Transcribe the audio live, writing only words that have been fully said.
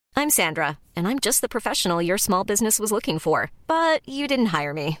I'm Sandra, and I'm just the professional your small business was looking for. But you didn't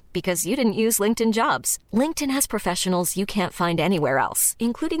hire me because you didn't use LinkedIn Jobs. LinkedIn has professionals you can't find anywhere else,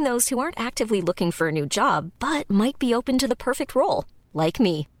 including those who aren't actively looking for a new job, but might be open to the perfect role, like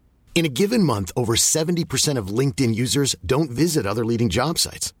me. In a given month, over 70% of LinkedIn users don't visit other leading job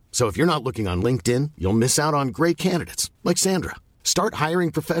sites. So if you're not looking on LinkedIn, you'll miss out on great candidates like Sandra. Start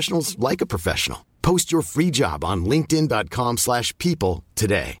hiring professionals like a professional. Post your free job on linkedin.com/people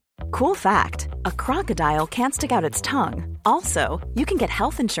today. Cool fact, a crocodile can't stick out its tongue. Also, you can get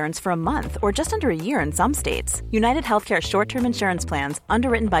health insurance for a month or just under a year in some states. United Healthcare short-term insurance plans,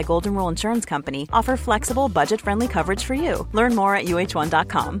 underwritten by Golden Rule Insurance Company, offer flexible, budget-friendly coverage for you. Learn more at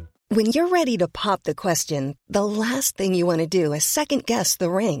uh1.com. When you're ready to pop the question, the last thing you want to do is second-guess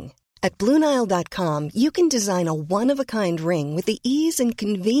the ring. At BlueNile.com, you can design a one-of-a-kind ring with the ease and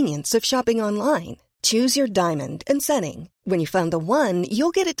convenience of shopping online. Choose your diamond and setting. When you find the one,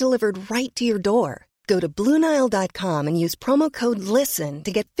 you'll get it delivered right to your door. Go to BlueNile.com and use promo code LISTEN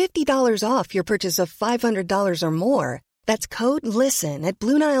to get $50 off your purchase of $500 or more. That's code LISTEN at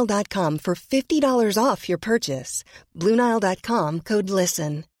BlueNile.com for $50 off your purchase. BlueNile.com, code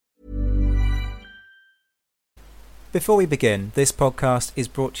LISTEN. Before we begin, this podcast is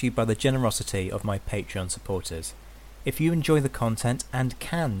brought to you by the generosity of my Patreon supporters. If you enjoy the content and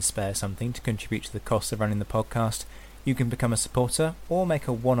can spare something to contribute to the cost of running the podcast, you can become a supporter or make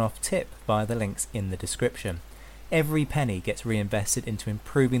a one-off tip via the links in the description. Every penny gets reinvested into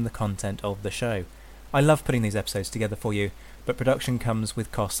improving the content of the show. I love putting these episodes together for you, but production comes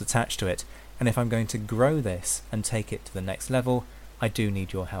with costs attached to it, and if I'm going to grow this and take it to the next level, I do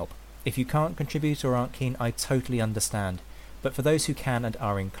need your help. If you can't contribute or aren't keen, I totally understand, but for those who can and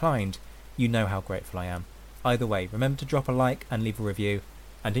are inclined, you know how grateful I am. Either way, remember to drop a like and leave a review,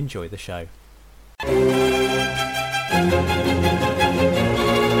 and enjoy the show.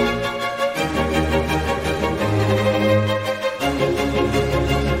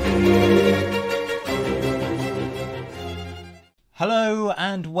 Hello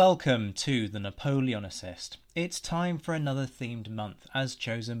and welcome to the Napoleonicist. It's time for another themed month as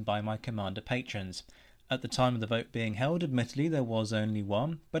chosen by my Commander patrons. At the time of the vote being held, admittedly there was only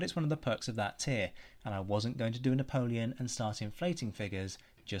one, but it's one of the perks of that tier, and I wasn't going to do a Napoleon and start inflating figures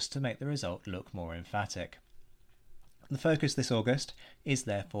just to make the result look more emphatic. The focus this August is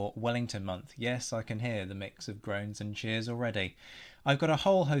therefore Wellington month. Yes, I can hear the mix of groans and cheers already. I've got a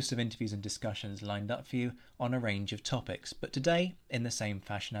whole host of interviews and discussions lined up for you on a range of topics, but today, in the same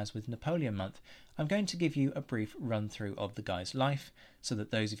fashion as with Napoleon month, I'm going to give you a brief run-through of the guy's life so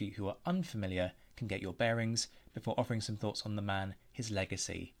that those of you who are unfamiliar can get your bearings before offering some thoughts on the man, his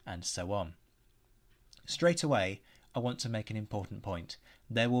legacy, and so on. Straight away, I want to make an important point.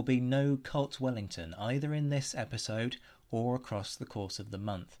 There will be no cult Wellington either in this episode or across the course of the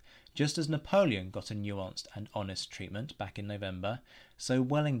month. Just as Napoleon got a nuanced and honest treatment back in November, so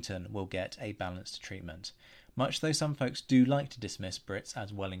Wellington will get a balanced treatment. Much though some folks do like to dismiss Brits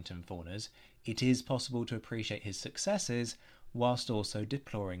as Wellington fawners, it is possible to appreciate his successes whilst also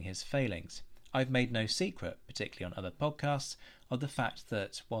deploring his failings. I've made no secret, particularly on other podcasts, of the fact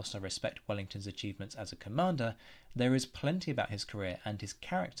that whilst I respect Wellington's achievements as a commander, there is plenty about his career and his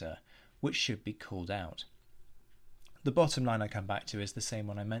character which should be called out. The bottom line I come back to is the same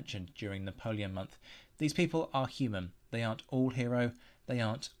one I mentioned during Napoleon month. These people are human. They aren't all hero, they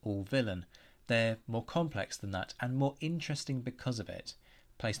aren't all villain. They're more complex than that and more interesting because of it.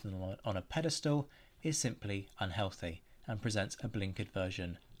 Placing them on a pedestal is simply unhealthy and presents a blinkered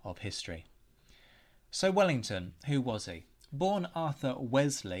version of history. So Wellington, who was he? Born Arthur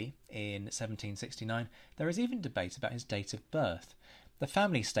Wesley in 1769, there is even debate about his date of birth. The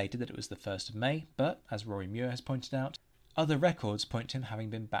family stated that it was the 1st of May, but, as Rory Muir has pointed out, other records point to him having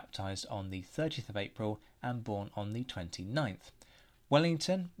been baptised on the 30th of April and born on the 29th.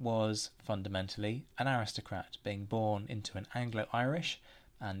 Wellington was fundamentally an aristocrat, being born into an Anglo-Irish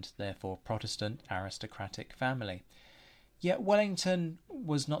and therefore Protestant aristocratic family. Yet Wellington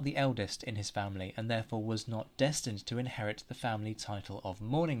was not the eldest in his family and therefore was not destined to inherit the family title of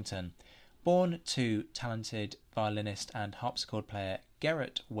Mornington. Born to talented violinist and harpsichord player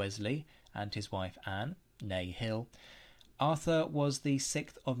Gerrit Wesley and his wife Anne, née Hill, Arthur was the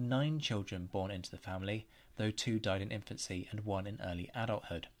 6th of 9 children born into the family, though 2 died in infancy and 1 in early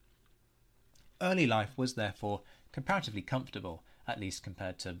adulthood. Early life was therefore comparatively comfortable, at least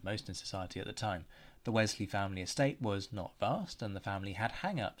compared to most in society at the time. The Wesley family estate was not vast, and the family had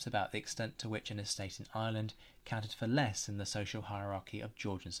hang-ups about the extent to which an estate in Ireland counted for less in the social hierarchy of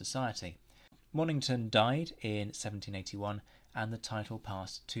Georgian society. Mornington died in 1781, and the title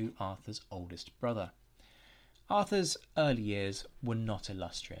passed to Arthur's oldest brother. Arthur's early years were not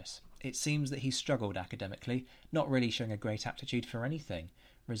illustrious. It seems that he struggled academically, not really showing a great aptitude for anything,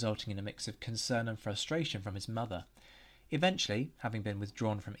 resulting in a mix of concern and frustration from his mother. Eventually, having been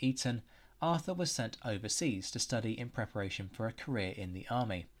withdrawn from Eton, Arthur was sent overseas to study in preparation for a career in the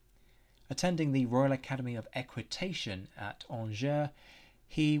army. Attending the Royal Academy of Equitation at Angers,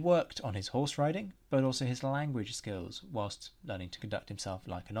 he worked on his horse riding, but also his language skills, whilst learning to conduct himself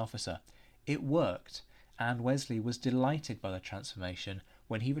like an officer. It worked, and Wesley was delighted by the transformation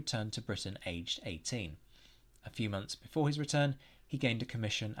when he returned to Britain aged 18. A few months before his return, he gained a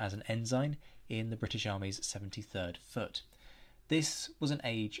commission as an ensign in the British Army's 73rd Foot. This was an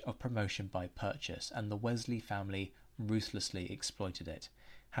age of promotion by purchase, and the Wesley family ruthlessly exploited it.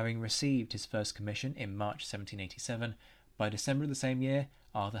 Having received his first commission in March 1787, by December of the same year,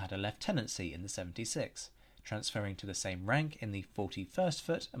 Arthur had a lieutenancy in the 76th, transferring to the same rank in the 41st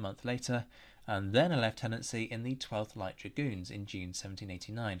Foot a month later, and then a lieutenancy in the 12th Light Dragoons in June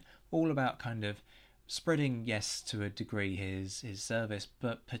 1789, all about kind of spreading, yes, to a degree, his service,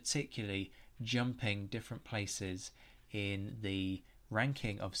 but particularly jumping different places in the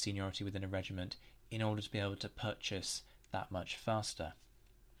ranking of seniority within a regiment in order to be able to purchase that much faster.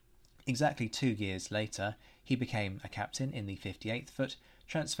 Exactly 2 years later, he became a captain in the 58th Foot,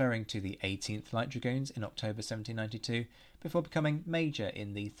 transferring to the 18th Light Dragoons in October 1792, before becoming major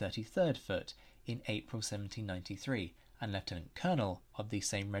in the 33rd Foot in April 1793, and lieutenant colonel of the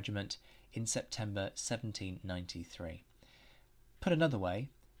same regiment in September 1793. Put another way,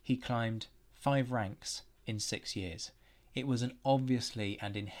 he climbed 5 ranks in 6 years. It was an obviously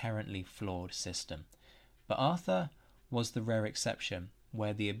and inherently flawed system. But Arthur was the rare exception,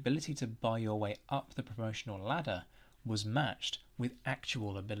 where the ability to buy your way up the promotional ladder was matched with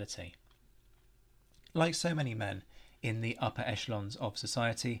actual ability. Like so many men in the upper echelons of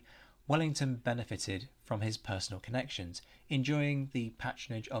society, Wellington benefited from his personal connections, enjoying the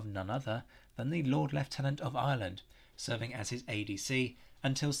patronage of none other than the Lord Lieutenant of Ireland, serving as his ADC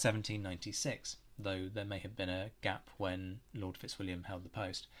until 1796, though there may have been a gap when Lord Fitzwilliam held the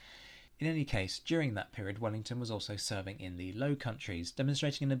post. In any case, during that period, Wellington was also serving in the Low Countries,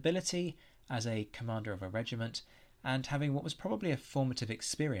 demonstrating an ability as a commander of a regiment and having what was probably a formative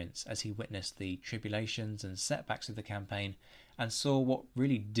experience as he witnessed the tribulations and setbacks of the campaign and saw what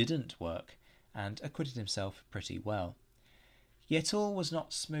really didn't work and acquitted himself pretty well. Yet all was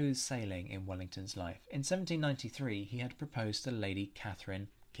not smooth sailing in Wellington's life. In 1793 he had proposed to Lady Catherine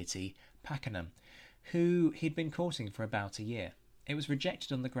Kitty Pakenham, who he'd been courting for about a year. It was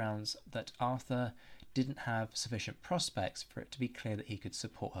rejected on the grounds that Arthur didn't have sufficient prospects for it to be clear that he could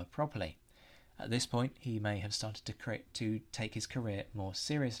support her properly. At this point, he may have started to take his career more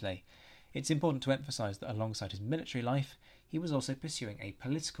seriously. It's important to emphasise that alongside his military life, he was also pursuing a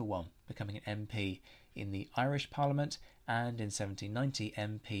political one, becoming an MP in the Irish Parliament and in 1790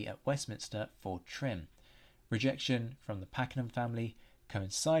 MP at Westminster for Trim. Rejection from the Pakenham family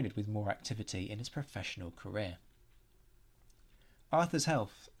coincided with more activity in his professional career. Arthur's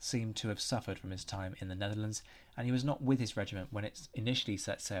health seemed to have suffered from his time in the Netherlands, and he was not with his regiment when it initially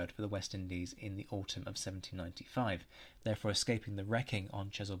set sail for the West Indies in the autumn of 1795, therefore escaping the wrecking on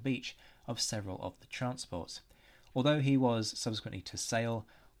Chesil Beach of several of the transports. Although he was subsequently to sail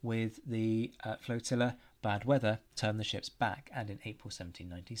with the flotilla, bad weather turned the ships back, and in April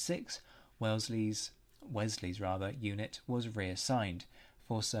 1796, Wesley's unit was reassigned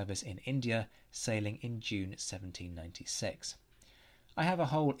for service in India, sailing in June 1796. I have a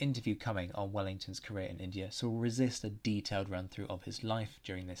whole interview coming on Wellington's career in India, so we'll resist a detailed run-through of his life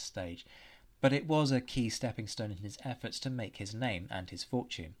during this stage, but it was a key stepping stone in his efforts to make his name and his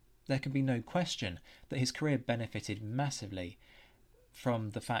fortune. There can be no question that his career benefited massively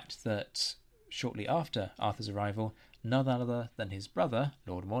from the fact that shortly after Arthur's arrival, none other than his brother,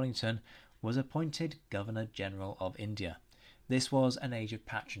 Lord Wellington, was appointed Governor-General of India. This was an age of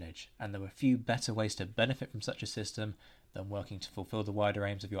patronage, and there were few better ways to benefit from such a system than working to fulfil the wider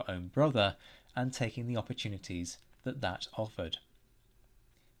aims of your own brother and taking the opportunities that offered.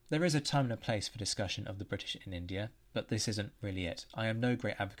 There is a time and a place for discussion of the British in India, but this isn't really it. I am no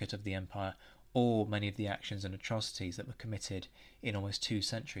great advocate of the Empire or many of the actions and atrocities that were committed in almost 2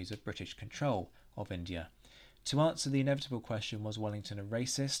 centuries of British control of India. To answer the inevitable question, was Wellington a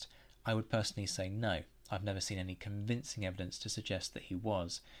racist? I would personally say no. I've never seen any convincing evidence to suggest that he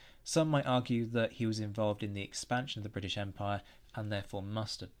was. Some might argue that he was involved in the expansion of the British Empire and therefore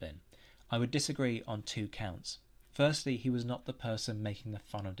must have been. I would disagree on 2 counts. Firstly, he was not the person making the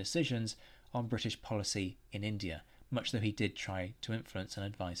final decisions on British policy in India, much though he did try to influence and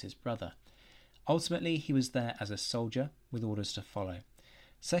advise his brother. Ultimately, he was there as a soldier with orders to follow.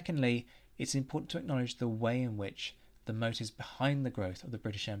 Secondly, it's important to acknowledge the way in which the motives behind the growth of the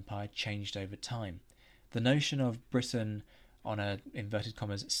British Empire changed over time. The notion of Britain on a, inverted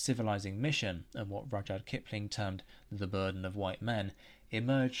commas, civilising mission, and what Rudyard Kipling termed the burden of white men,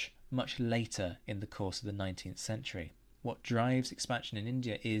 emerged much later in the course of the 19th century. What drives expansion in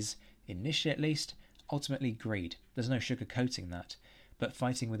India is, initially at least, ultimately greed. There's no sugarcoating that, but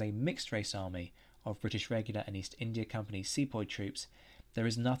fighting with a mixed-race army of British Regular and East India Company sepoy troops, there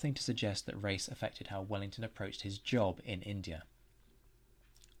is nothing to suggest that race affected how Wellington approached his job in India.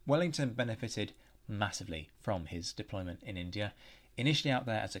 Wellington benefited massively from his deployment in India. Initially out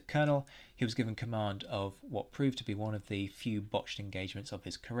there as a colonel, he was given command of what proved to be one of the few botched engagements of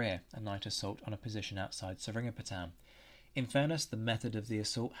his career, a night assault on a position outside Seringapatam. In fairness, the method of the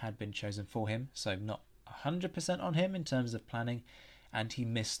assault had been chosen for him, so not 100% on him in terms of planning, and he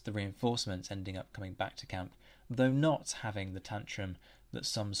missed the reinforcements, ending up coming back to camp, though not having the tantrum that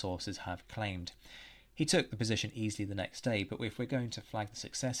some sources have claimed. He took the position easily the next day, but if we're going to flag the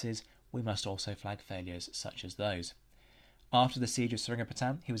successes, we must also flag failures such as those. After the siege of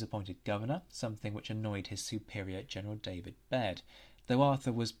Seringapatam, he was appointed governor, something which annoyed his superior, General David Baird, though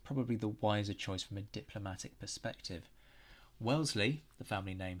Arthur was probably the wiser choice from a diplomatic perspective. Wellesley, the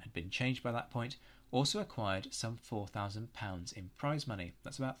family name had been changed by that point, also acquired some £4,000 in prize money.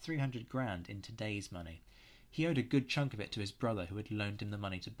 That's about 300 grand in today's money. He owed a good chunk of it to his brother, who had loaned him the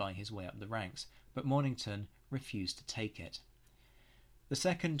money to buy his way up the ranks, but Mornington refused to take it. The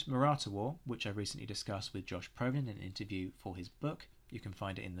Second Maratha War, which I recently discussed with Josh Provin in an interview for his book, you can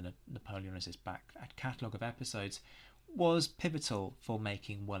find it in the Napoleonicist back catalogue of episodes, was pivotal for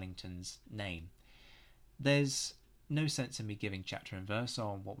making Wellington's name. There's no sense in me giving chapter and verse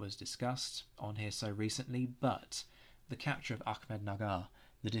on what was discussed on here so recently, but the capture of Ahmednagar,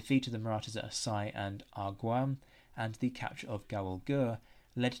 the defeat of the Marathas at Asai and Arguam, and the capture of Gawalgur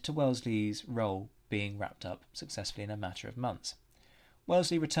led to Wellesley's role being wrapped up successfully in a matter of months.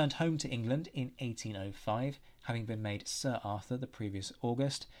 Wellesley returned home to England in 1805, having been made Sir Arthur the previous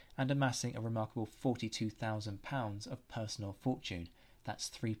August, and amassing a remarkable £42,000 of personal fortune. That's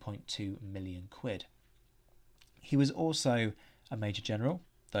 3.2 million quid. He was also a Major General,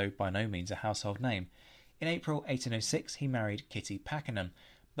 though by no means a household name. In April 1806 he married Kitty Pakenham,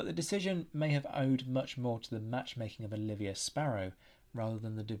 but the decision may have owed much more to the matchmaking of Olivia Sparrow rather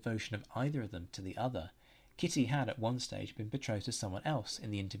than the devotion of either of them to the other. Kitty had at one stage been betrothed to someone else in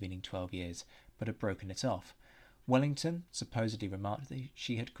the intervening 12 years, but had broken it off. Wellington supposedly remarked that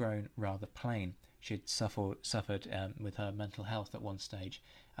she had grown rather plain. She had suffered with her mental health at one stage,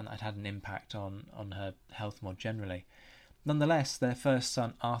 and that had an impact on her health more generally. Nonetheless, their first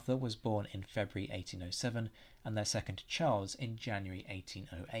son Arthur was born in February 1807, and their second Charles in January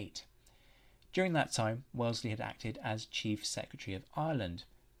 1808. During that time, Wellesley had acted as Chief Secretary of Ireland,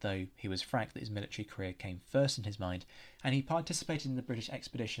 though he was frank that his military career came first in his mind, and he participated in the British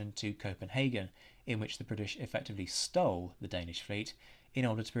expedition to Copenhagen, in which the British effectively stole the Danish fleet in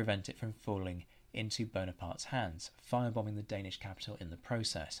order to prevent it from falling into Bonaparte's hands, firebombing the Danish capital in the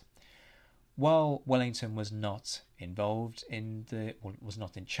process. While Wellington was not was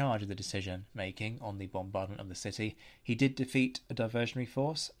not in charge of the decision making on the bombardment of the city, he did defeat a diversionary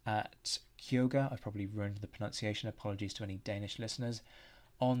force at Kyoga. I've probably ruined the pronunciation, apologies to any Danish listeners,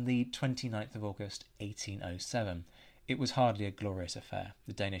 on the 29th of August 1807. It was hardly a glorious affair.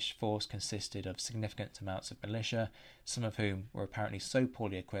 The Danish force consisted of significant amounts of militia, some of whom were apparently so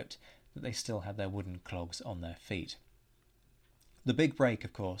poorly equipped that they still had their wooden clogs on their feet. The big break,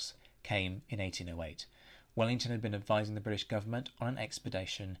 of course, came in 1808. Wellington had been advising the British government on an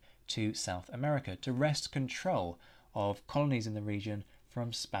expedition to South America to wrest control of colonies in the region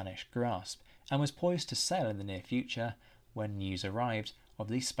from Spanish grasp, and was poised to sail in the near future when news arrived of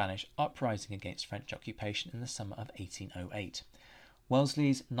the Spanish uprising against French occupation in the summer of 1808.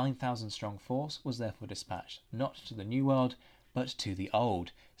 Wellesley's 9,000-strong force was therefore dispatched not to the New World, but to the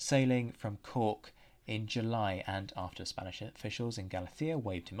Old, sailing from Cork in July, and after Spanish officials in Galicia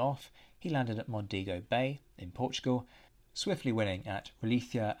waved him off, he landed at Mondego Bay in Portugal, swiftly winning at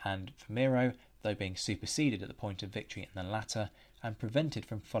Releithia and Vimeiro, though being superseded at the point of victory in the latter, and prevented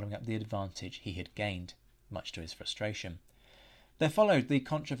from following up the advantage he had gained, much to his frustration. There followed the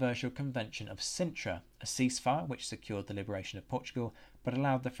controversial Convention of Sintra, a ceasefire which secured the liberation of Portugal, but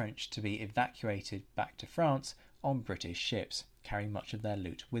allowed the French to be evacuated back to France on British ships, carrying much of their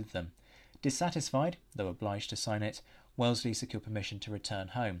loot with them. Dissatisfied, though obliged to sign it, Wellesley secured permission to return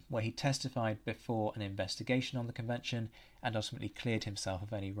home, where he testified before an investigation on the convention and ultimately cleared himself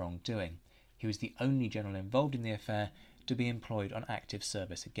of any wrongdoing. He was the only general involved in the affair to be employed on active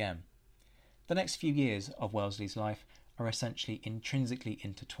service again. The next few years of Wellesley's life are essentially intrinsically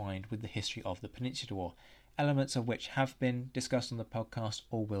intertwined with the history of the Peninsular War, elements of which have been discussed on the podcast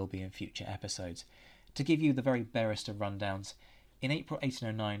or will be in future episodes. To give you the very barest of rundowns, in April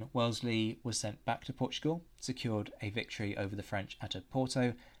 1809, Wellesley was sent back to Portugal, secured a victory over the French at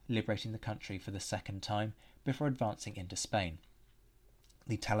Oporto, liberating the country for the second time before advancing into Spain.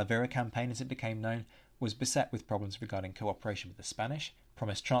 The Talavera campaign, as it became known, was beset with problems regarding cooperation with the Spanish,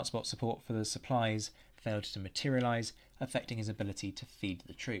 promised transport support for the supplies failed to materialise, affecting his ability to feed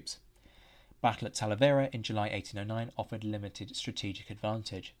the troops. Battle at Talavera in July 1809 offered limited strategic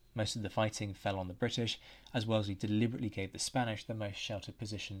advantage. Most of the fighting fell on the British, as Wellesley deliberately gave the Spanish the most sheltered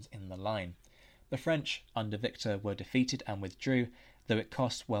positions in the line. The French, under Victor, were defeated and withdrew, though it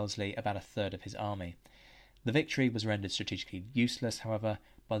cost Wellesley about a third of his army. The victory was rendered strategically useless, however,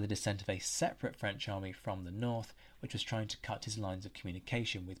 by the descent of a separate French army from the north, which was trying to cut his lines of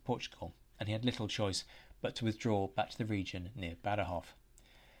communication with Portugal, and he had little choice but to withdraw back to the region near Badajoz.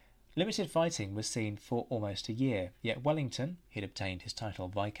 Limited fighting was seen for almost a year, yet Wellington, he had obtained his title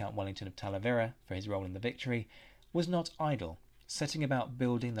Viscount Wellington of Talavera for his role in the victory, was not idle, setting about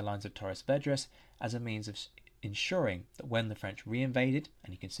building the lines of Torres Vedras as a means of ensuring that when the French re-invaded,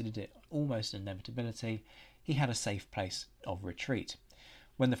 and he considered it almost an inevitability, he had a safe place of retreat.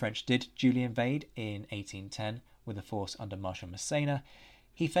 When the French did duly invade in 1810 with a force under Marshal Massena,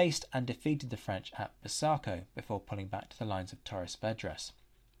 he faced and defeated the French at Busaco before pulling back to the lines of Torres Vedras.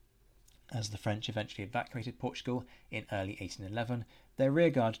 As the French eventually evacuated Portugal in early 1811, their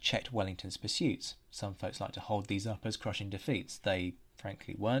rearguard checked Wellington's pursuits. Some folks like to hold these up as crushing defeats. They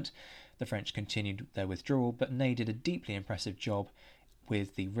frankly weren't. The French continued their withdrawal, but Ney did a deeply impressive job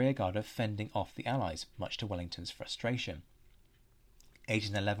with the rearguard of fending off the Allies, much to Wellington's frustration.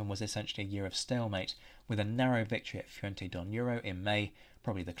 1811 was essentially a year of stalemate, with a narrow victory at Fuente do Ouro in May,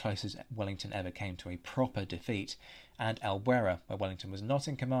 probably the closest Wellington ever came to a proper defeat, and Albuera, where Wellington was not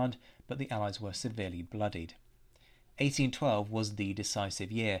in command, but the Allies were severely bloodied. 1812 was the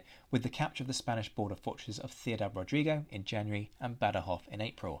decisive year, with the capture of the Spanish border fortresses of Ciudad Rodrigo in January and Badajoz in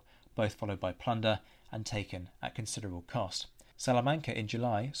April, both followed by plunder and taken at considerable cost. Salamanca in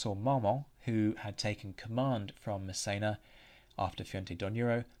July saw Marmont, who had taken command from Massena after Fuente do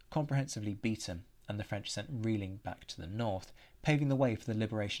Ouro, comprehensively beaten, and the French sent reeling back to the north, paving the way for the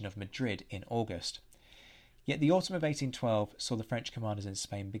liberation of Madrid in August. Yet the autumn of 1812 saw the French commanders in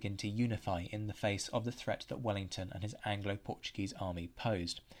Spain begin to unify in the face of the threat that Wellington and his Anglo-Portuguese army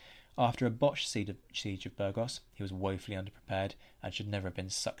posed. After a botched siege of Burgos, he was woefully underprepared and should never have been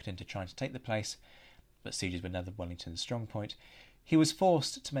sucked into trying to take the place, but sieges were never Wellington's strong point. He was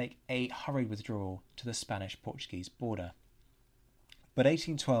forced to make a hurried withdrawal to the Spanish-Portuguese border. But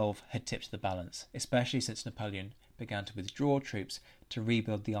 1812 had tipped the balance, especially since Napoleon began to withdraw troops to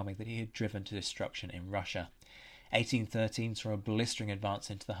rebuild the army that he had driven to destruction in Russia. 1813 saw a blistering advance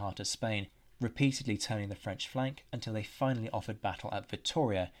into the heart of Spain, repeatedly turning the French flank until they finally offered battle at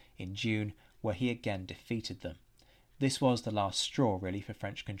Vitoria in June, where he again defeated them. This was the last straw, really, for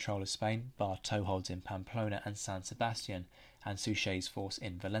French control of Spain, bar toeholds in Pamplona and San Sebastian, and Suchet's force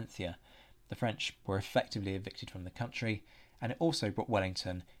in Valencia. The French were effectively evicted from the country, and it also brought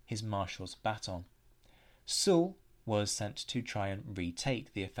Wellington his marshal's baton. Soult was sent to try and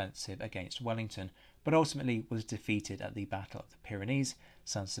retake the offensive against Wellington, but ultimately was defeated at the Battle of the Pyrenees.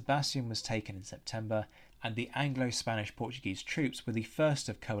 San Sebastian was taken in September, and the Anglo-Spanish-Portuguese troops were the first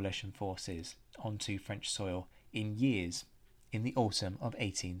of coalition forces onto French soil in years, in the autumn of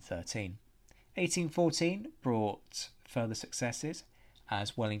 1813. 1814 brought further successes,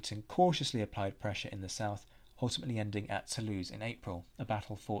 as Wellington cautiously applied pressure in the south, ultimately ending at Toulouse in April, a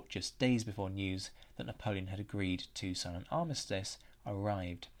battle fought just days before news that Napoleon had agreed to sign an armistice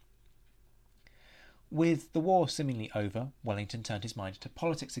arrived. With the war seemingly over, Wellington turned his mind to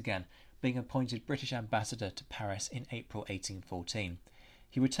politics again, being appointed British ambassador to Paris in April 1814.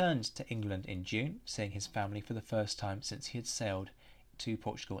 He returned to England in June, seeing his family for the first time since he had sailed to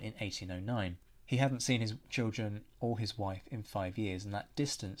Portugal in 1809. He hadn't seen his children or his wife in 5 years, and that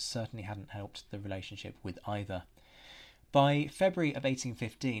distance certainly hadn't helped the relationship with either. By February of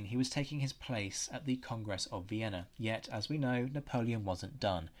 1815, he was taking his place at the Congress of Vienna, yet, as we know, Napoleon wasn't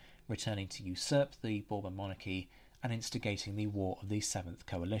done, returning to usurp the Bourbon monarchy and instigating the War of the Seventh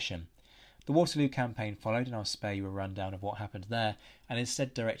Coalition. The Waterloo campaign followed, and I'll spare you a rundown of what happened there, and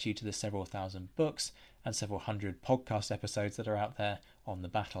instead direct you to the several thousand books and several hundred podcast episodes that are out there on the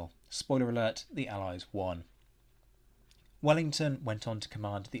battle. Spoiler alert, the Allies won. Wellington went on to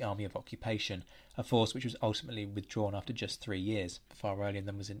command the Army of Occupation, a force which was ultimately withdrawn after just 3 years, far earlier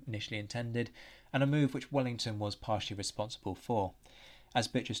than was initially intended, and a move which Wellington was partially responsible for. As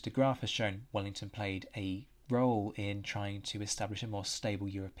Beatrice de Graaf has shown, Wellington played a role in trying to establish a more stable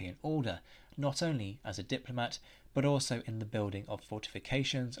European order, not only as a diplomat, but also in the building of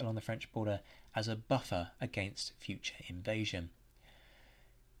fortifications along the French border as a buffer against future invasion.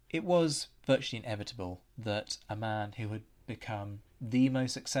 It was virtually inevitable that a man who had become the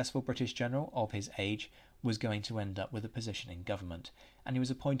most successful British general of his age was going to end up with a position in government, and he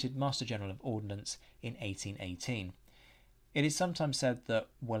was appointed Master General of Ordnance in 1818. It is sometimes said that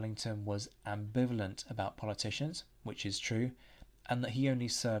Wellington was ambivalent about politicians, which is true, and that he only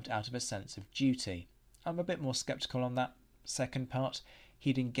served out of a sense of duty. I'm a bit more sceptical on that second part.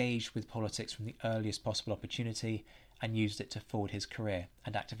 He'd engaged with politics from the earliest possible opportunity and used it to forward his career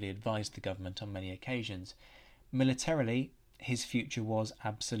and actively advised the government on many occasions. Militarily, his future was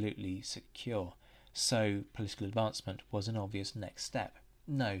absolutely secure, so political advancement was an obvious next step.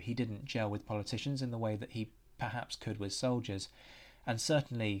 No, he didn't gel with politicians in the way that he perhaps could with soldiers, and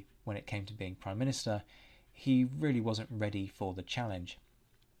certainly when it came to being Prime Minister, he really wasn't ready for the challenge.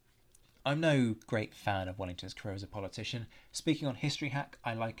 I'm no great fan of Wellington's career as a politician. Speaking on History Hack,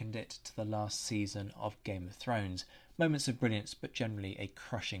 I likened it to the last season of Game of Thrones. Moments of brilliance, but generally a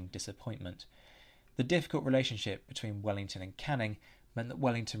crushing disappointment. The difficult relationship between Wellington and Canning meant that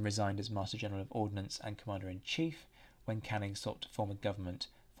Wellington resigned as Master General of Ordnance and Commander-in-Chief when Canning sought to form a government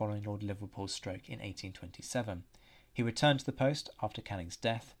following Lord Liverpool's stroke in 1827. He returned to the post after Canning's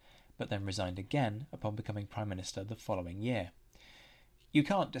death, but then resigned again upon becoming Prime Minister the following year. You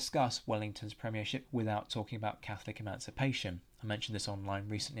can't discuss Wellington's premiership without talking about Catholic emancipation. I mentioned this online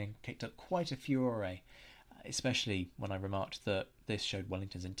recently and kicked up quite a furore, especially when I remarked that this showed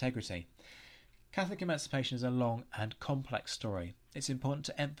Wellington's integrity. Catholic emancipation is a long and complex story. It's important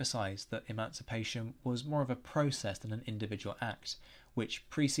to emphasise that emancipation was more of a process than an individual act, which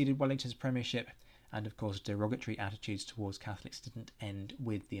preceded Wellington's premiership, and of course derogatory attitudes towards Catholics didn't end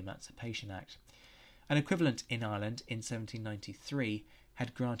with the Emancipation Act. An equivalent in Ireland in 1793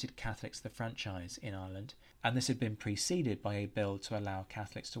 had granted Catholics the franchise in Ireland, and this had been preceded by a bill to allow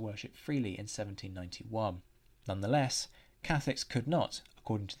Catholics to worship freely in 1791. Nonetheless, Catholics could not,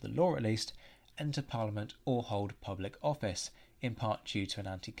 according to the law at least, enter Parliament or hold public office, in part due to an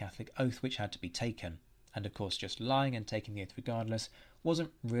anti-Catholic oath which had to be taken. And of course just lying and taking the oath regardless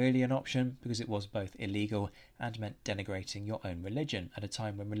wasn't really an option, because it was both illegal and meant denigrating your own religion at a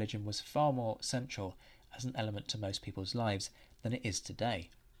time when religion was far more central as an element to most people's lives than it is today.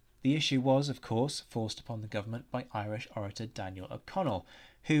 The issue was, of course, forced upon the government by Irish orator Daniel O'Connell,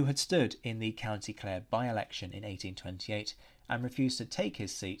 who had stood in the County Clare by-election in 1828 and refused to take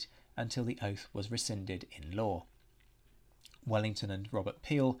his seat until the oath was rescinded in law. Wellington and Robert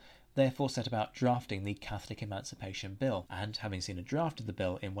Peel therefore set about drafting the Catholic Emancipation Bill, and having seen a draft of the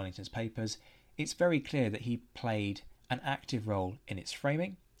bill in Wellington's papers, it's very clear that he played an active role in its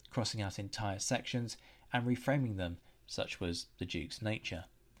framing, crossing out entire sections and reframing them. Such was the Duke's nature.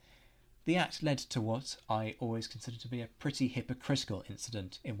 The act led to what I always consider to be a pretty hypocritical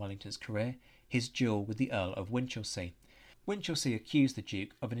incident in Wellington's career, his duel with the Earl of Winchelsea. Winchelsea accused the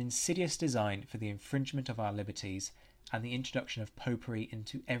Duke of an insidious design for the infringement of our liberties and the introduction of popery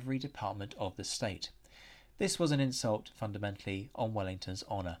into every department of the state. This was an insult fundamentally on Wellington's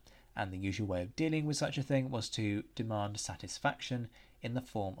honour, and the usual way of dealing with such a thing was to demand satisfaction in the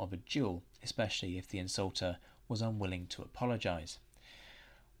form of a duel, especially if the insulter was unwilling to apologise.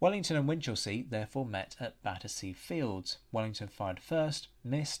 Wellington and Winchelsea therefore met at Battersea Fields. Wellington fired first,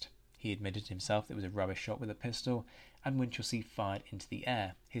 missed. He admitted himself that it was a rubbish shot with a pistol, and Winchelsea fired into the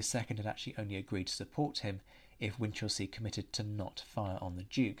air. His second had actually only agreed to support him if Winchelsea committed to not fire on the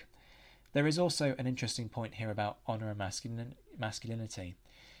Duke. There is also an interesting point here about honour and masculinity.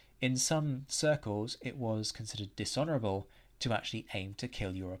 In some circles, it was considered dishonourable to actually aim to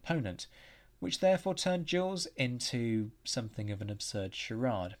kill your opponent, which therefore turned duels into something of an absurd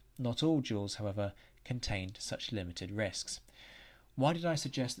charade. Not all duels, however, contained such limited risks. Why did I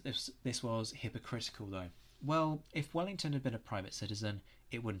suggest that this was hypocritical, though? Well, if Wellington had been a private citizen,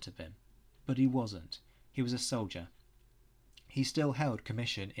 it wouldn't have been. But he wasn't. He was a soldier. He still held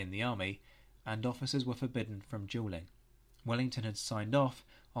commission in the army, and officers were forbidden from duelling. Wellington had signed off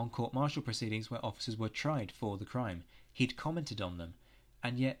on court-martial proceedings where officers were tried for the crime. He'd commented on them,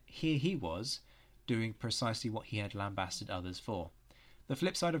 and yet here he was, doing precisely what he had lambasted others for. The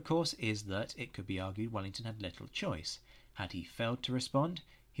flip side, of course, is that it could be argued Wellington had little choice. Had he failed to respond,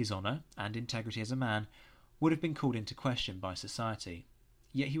 his honour and integrity as a man would have been called into question by society.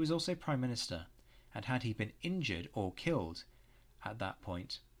 Yet he was also Prime Minister, and had he been injured or killed at that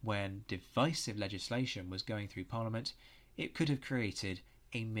point, when divisive legislation was going through Parliament, it could have created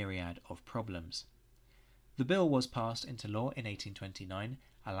a myriad of problems. The bill was passed into law in 1829,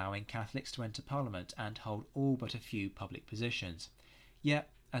 allowing Catholics to enter Parliament and hold all but a few public positions. Yet,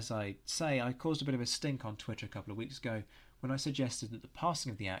 as I say, I caused a bit of a stink on Twitter a couple of weeks ago when I suggested that the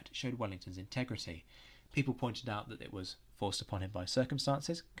passing of the Act showed Wellington's integrity. People pointed out that it was forced upon him by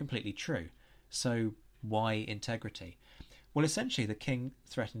circumstances. Completely true. So, why integrity? Well, essentially the king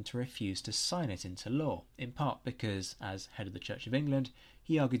threatened to refuse to sign it into law, in part because, as head of the Church of England,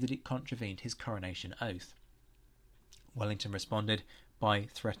 he argued that it contravened his coronation oath. Wellington responded by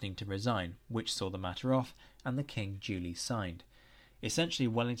threatening to resign, which saw the matter off, and the king duly signed. Essentially,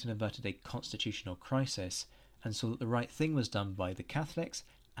 Wellington averted a constitutional crisis and saw that the right thing was done by the Catholics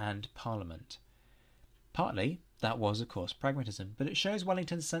and Parliament. Partly, that was, of course, pragmatism, but it shows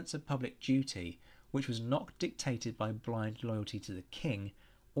Wellington's sense of public duty, which was not dictated by blind loyalty to the king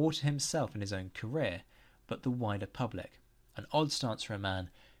or to himself in his own career, but the wider public. An odd stance for a man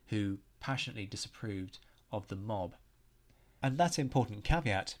who passionately disapproved of the mob. And that important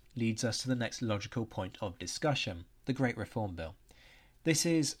caveat leads us to the next logical point of discussion, the Great Reform Bill. This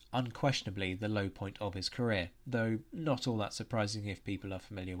is unquestionably the low point of his career, though not all that surprising if people are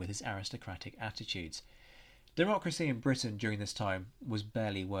familiar with his aristocratic attitudes. Democracy in Britain during this time was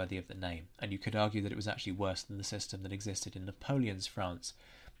barely worthy of the name, and you could argue that it was actually worse than the system that existed in Napoleon's France.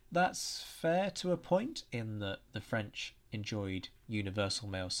 That's fair to a point, in that the French enjoyed universal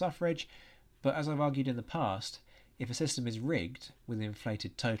male suffrage, but as I've argued in the past, if a system is rigged with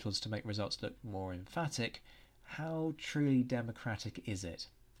inflated totals to make results look more emphatic, how truly democratic is it?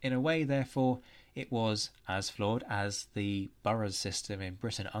 In a way, therefore, it was as flawed as the boroughs system in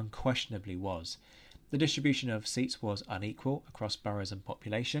Britain unquestionably was. The distribution of seats was unequal across boroughs and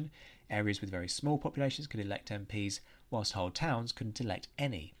population. Areas with very small populations could elect MPs, whilst whole towns couldn't elect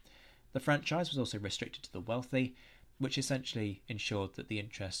any. The franchise was also restricted to the wealthy, which essentially ensured that the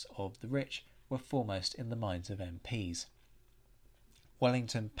interests of the rich were foremost in the minds of MPs.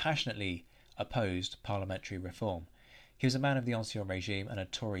 Wellington passionately opposed parliamentary reform. He was a man of the Ancien regime and a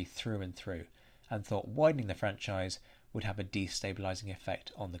Tory through and through, and thought widening the franchise would have a destabilising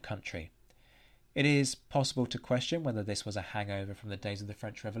effect on the country. It is possible to question whether this was a hangover from the days of the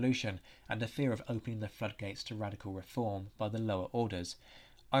French Revolution and a fear of opening the floodgates to radical reform by the lower orders.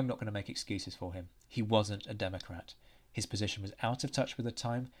 I'm not going to make excuses for him. He wasn't a Democrat. His position was out of touch with the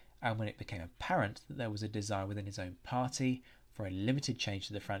time, and when it became apparent that there was a desire within his own party for a limited change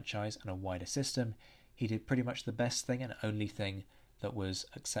to the franchise and a wider system, he did pretty much the best thing and only thing that was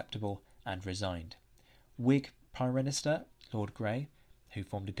acceptable and resigned. Whig Prime Minister Lord Grey, who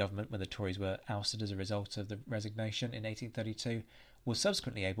formed a government when the Tories were ousted as a result of the resignation in 1832, was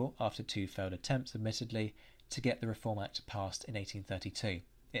subsequently able, after two failed attempts admittedly, to get the Reform Act passed in 1832.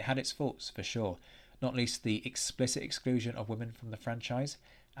 It had its faults, for sure, not least the explicit exclusion of women from the franchise,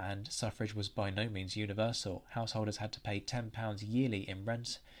 and suffrage was by no means universal. Householders had to pay £10 yearly in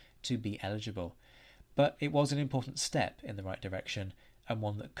rent to be eligible. But it was an important step in the right direction, and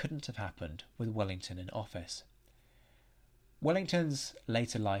one that couldn't have happened with Wellington in office. Wellington's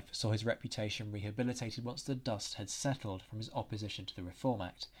later life saw his reputation rehabilitated once the dust had settled from his opposition to the Reform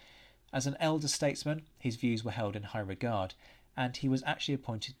Act. As an elder statesman, his views were held in high regard, and he was actually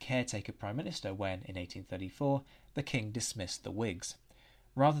appointed caretaker Prime Minister when, in 1834, the King dismissed the Whigs.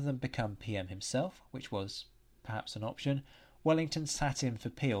 Rather than become PM himself, which was perhaps an option, Wellington sat in for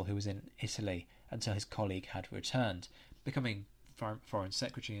Peel, who was in Italy, until his colleague had returned, becoming Foreign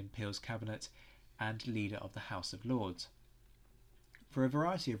Secretary in Peel's cabinet and leader of the House of Lords. For a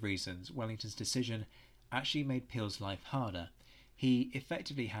variety of reasons, Wellington's decision actually made Peel's life harder. He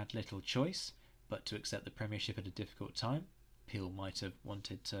effectively had little choice but to accept the premiership at a difficult time. Peel might have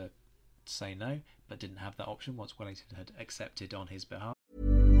wanted to say no, but didn't have that option once Wellington had accepted on his behalf.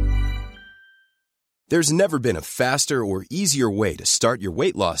 There's never been a faster or easier way to start your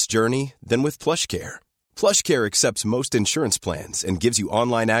weight loss journey than with PlushCare. PlushCare accepts most insurance plans and gives you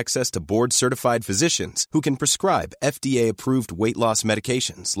online access to board-certified physicians who can prescribe FDA-approved weight loss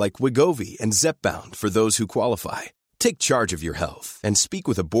medications like Wegovy and Zepbound for those who qualify. Take charge of your health and speak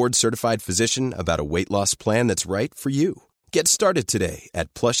with a board-certified physician about a weight loss plan that's right for you. Get started today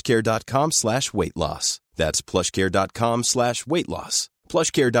at plushcare.com/weightloss. That's plushcare.com/weightloss.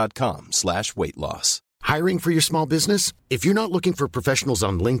 plushcare.com/weightloss. Hiring for your small business? If you're not looking for professionals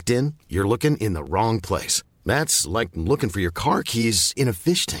on LinkedIn, you're looking in the wrong place. That's like looking for your car keys in a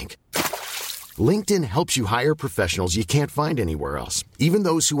fish tank. LinkedIn helps you hire professionals you can't find anywhere else, even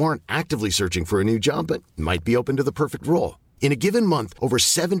those who aren't actively searching for a new job but might be open to the perfect role. In a given month, over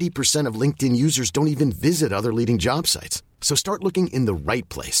 70% of LinkedIn users don't even visit other leading job sites. So start looking in the right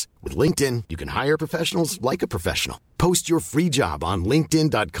place. With LinkedIn, you can hire professionals like a professional. Post your free job on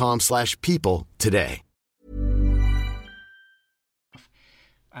linkedin.com/people today.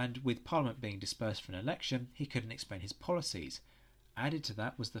 and with Parliament being dispersed for an election, he couldn't explain his policies. Added to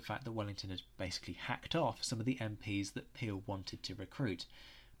that was the fact that Wellington had basically hacked off some of the MPs that Peel wanted to recruit.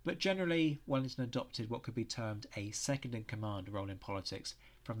 But generally, Wellington adopted what could be termed a second-in-command role in politics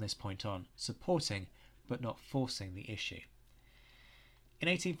from this point on, supporting but not forcing the issue. In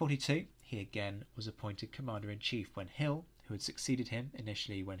 1842, he again was appointed Commander-in-Chief when Hill, who had succeeded him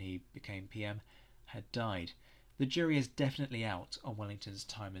initially when he became PM, had died. The jury is definitely out on Wellington's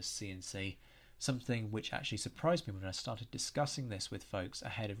time as C&C, something which actually surprised me when I started discussing this with folks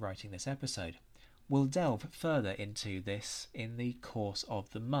ahead of writing this episode. We'll delve further into this in the course of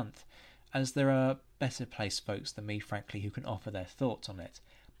the month, as there are better placed folks than me, frankly, who can offer their thoughts on it.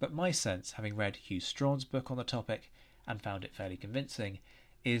 But my sense, having read Hugh Strawn's book on the topic and found it fairly convincing,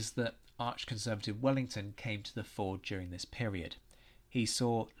 is that arch-conservative Wellington came to the fore during this period. He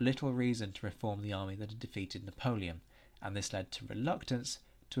saw little reason to reform the army that had defeated Napoleon, and this led to reluctance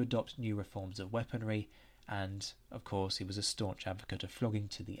to adopt new reforms of weaponry, and, of course, he was a staunch advocate of flogging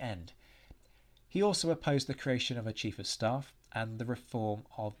to the end. He also opposed the creation of a Chief of Staff and the reform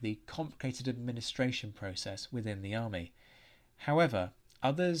of the complicated administration process within the army. However,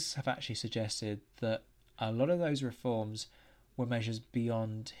 others have actually suggested that a lot of those reforms were measures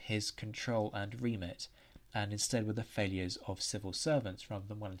beyond his control and remit, and instead were the failures of civil servants rather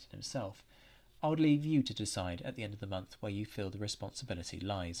than Wellington himself. I would leave you to decide at the end of the month where you feel the responsibility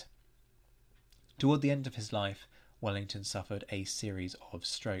lies. Toward the end of his life, Wellington suffered a series of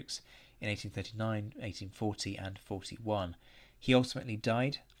strokes in 1839, 1840 and 41. He ultimately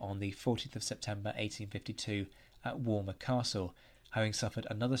died on the 14th of September 1852 at Walmer Castle, having suffered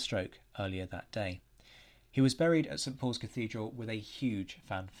another stroke earlier that day. He was buried at St Paul's Cathedral with a huge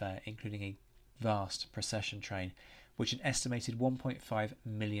fanfare, including a vast procession train, which an estimated 1.5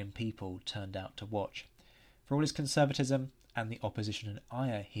 million people turned out to watch. For all his conservatism and the opposition and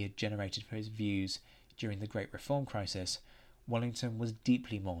ire he had generated for his views during the Great Reform Crisis, Wellington was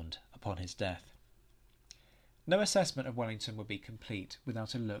deeply mourned upon his death. No assessment of Wellington would be complete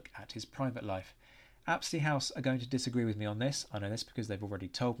without a look at his private life. Apsley House are going to disagree with me on this. I know this because they've already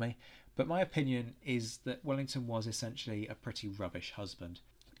told me, but my opinion is that Wellington was essentially a pretty rubbish husband.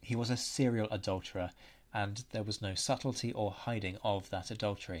 He was a serial adulterer, and there was no subtlety or hiding of that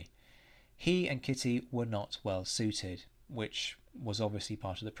adultery. He and Kitty were not well suited, which was obviously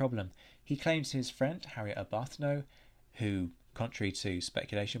part of the problem. He claimed to his friend Harriet Arbuthnot, who, contrary to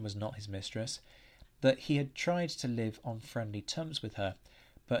speculation, was not his mistress, that he had tried to live on friendly terms with her,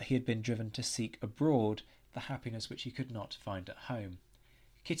 but he had been driven to seek abroad the happiness which he could not find at home.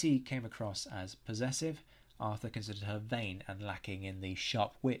 Kitty came across as possessive. Arthur considered her vain and lacking in the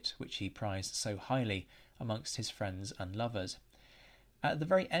sharp wit which he prized so highly amongst his friends and lovers. At the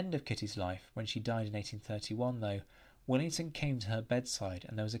very end of Kitty's life, when she died in 1831, though, Wellington came to her bedside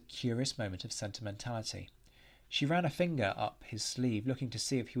and there was a curious moment of sentimentality. She ran a finger up his sleeve, looking to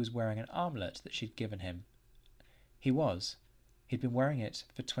see if he was wearing an armlet that she'd given him. He was. He'd been wearing it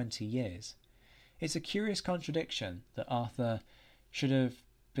for 20 years. It's a curious contradiction that Arthur should have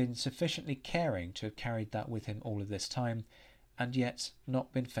been sufficiently caring to have carried that with him all of this time, and yet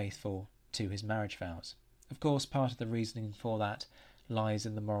not been faithful to his marriage vows. Of course, part of the reasoning for that lies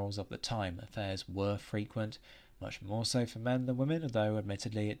in the morals of the time. Affairs were frequent, much more so for men than women, although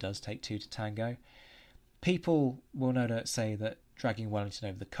admittedly it does take two to tango. People will no doubt say that dragging Wellington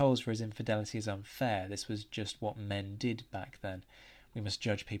over the coals for his infidelity is unfair. This was just what men did back then. We must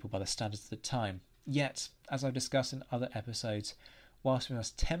judge people by the standards of the time. Yet, as I've discussed in other episodes, whilst we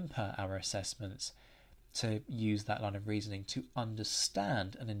must temper our assessments to use that line of reasoning to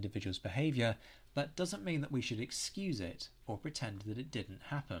understand an individual's behaviour, that doesn't mean that we should excuse it or pretend that it didn't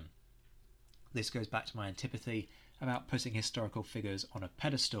happen. This goes back to my antipathy about putting historical figures on a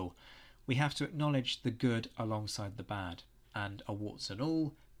pedestal. We have to acknowledge the good alongside the bad, and a warts and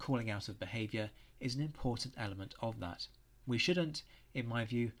all calling out of behaviour is an important element of that. We shouldn't, in my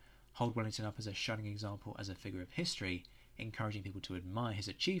view, hold Wellington up as a shining example as a figure of history, encouraging people to admire his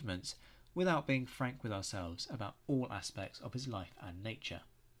achievements without being frank with ourselves about all aspects of his life and nature.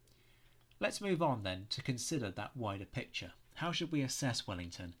 Let's move on then to consider that wider picture. How should we assess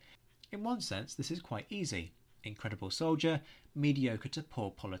Wellington? In one sense, this is quite easy. Incredible soldier, mediocre to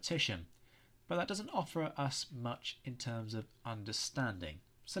poor politician. But that doesn't offer us much in terms of understanding,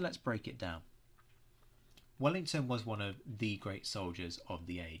 so let's break it down. Wellington was one of the great soldiers of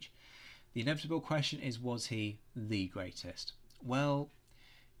the age. The inevitable question is, was he the greatest? Well,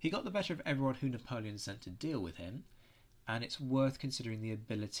 he got the better of everyone who Napoleon sent to deal with him, and it's worth considering the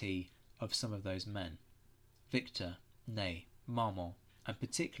ability of some of those men. Victor, Ney, Marmont, and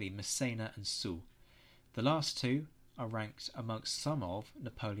particularly Massena and Soult. The last two are ranked amongst some of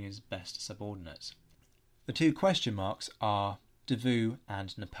Napoleon's best subordinates. The two question marks are Davout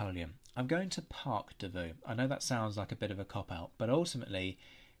and Napoleon. I'm going to park Davout. I know that sounds like a bit of a cop-out, but ultimately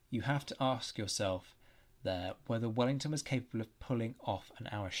you have to ask yourself there whether Wellington was capable of pulling off an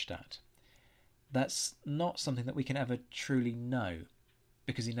Auerstadt. That's not something that we can ever truly know,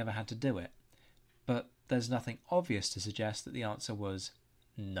 because he never had to do it. But there's nothing obvious to suggest that the answer was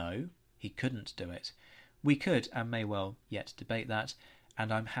no, he couldn't do it. We could and may well yet debate that,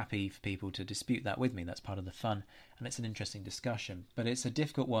 and I'm happy for people to dispute that with me. That's part of the fun, and it's an interesting discussion. But it's a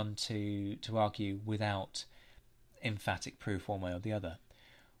difficult one to argue without emphatic proof one way or the other.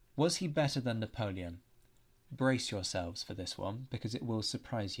 Was he better than Napoleon? Brace yourselves for this one, because it will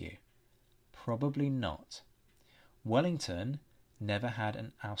surprise you. Probably not. Wellington never had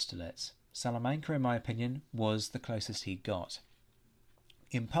an Austerlitz. Salamanca, in my opinion, was the closest he got.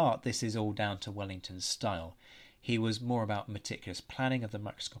 In part, this is all down to Wellington's style. He was more about meticulous planning of the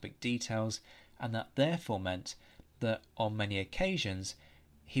microscopic details, and that therefore meant that on many occasions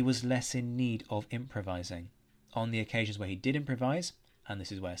he was less in need of improvising. On the occasions where he did improvise, and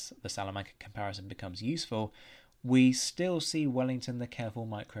this is where the Salamanca comparison becomes useful, we still see Wellington the careful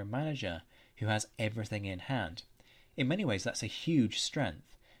micromanager who has everything in hand. In many ways, that's a huge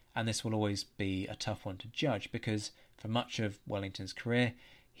strength, and this will always be a tough one to judge because for much of Wellington's career,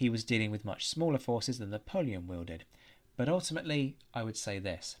 he was dealing with much smaller forces than Napoleon wielded. But ultimately, I would say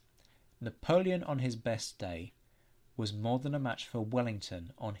this. Napoleon on his best day was more than a match for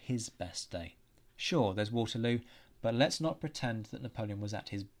Wellington on his best day. Sure, there's Waterloo, but let's not pretend that Napoleon was at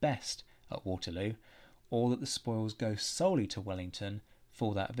his best at Waterloo, or that the spoils go solely to Wellington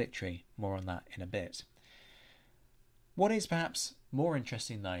for that victory. More on that in a bit. What is perhaps more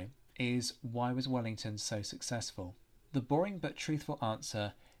interesting, though, is why was Wellington so successful? The boring but truthful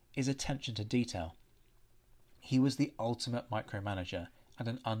answer is attention to detail. He was the ultimate micromanager and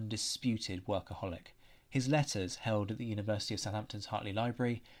an undisputed workaholic. His letters, held at the University of Southampton's Hartley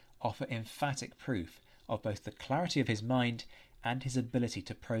Library, offer emphatic proof of both the clarity of his mind and his ability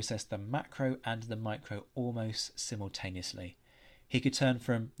to process the macro and the micro almost simultaneously. He could turn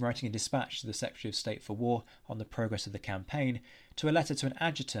from writing a dispatch to the Secretary of State for War on the progress of the campaign to a letter to an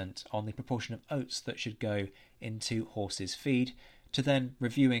adjutant on the proportion of oats that should go into horses' feed, to then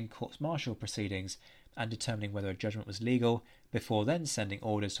reviewing court-martial proceedings and determining whether a judgment was legal, before then sending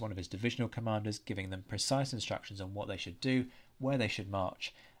orders to one of his divisional commanders, giving them precise instructions on what they should do, where they should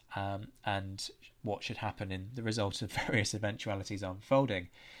march, and what should happen in the result of various eventualities unfolding.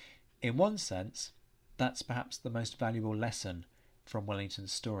 In one sense, that's perhaps the most valuable lesson from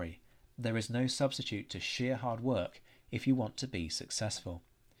Wellington's story. There is no substitute to sheer hard work if you want to be successful.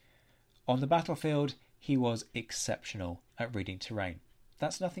 On the battlefield, he was exceptional at reading terrain.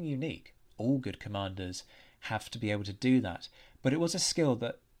 That's nothing unique. All good commanders have to be able to do that, but it was a skill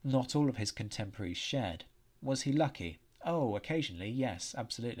that not all of his contemporaries shared. Was he lucky? Oh, occasionally, yes,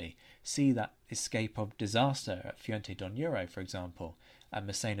 absolutely. See that escape of disaster at Fuente d'Onoro, for example, and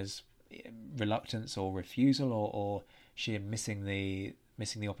Massena's reluctance or refusal or sheer missing the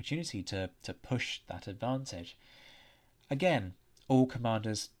opportunity to push that advantage. Again, all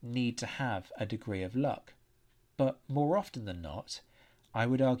commanders need to have a degree of luck, but more often than not, I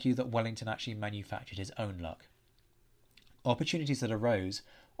would argue that Wellington actually manufactured his own luck. Opportunities that arose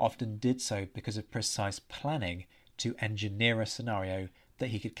often did so because of precise planning to engineer a scenario that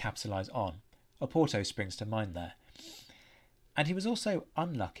he could capitalise on. Oporto springs to mind there. And he was also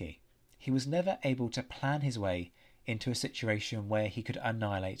unlucky. He was never able to plan his way into a situation where he could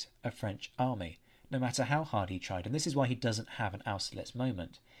annihilate a French army, no matter how hard he tried. And this is why he doesn't have an Austerlitz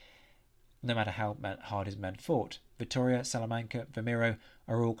moment. No matter how hard his men fought, Vittoria, Salamanca, Vimero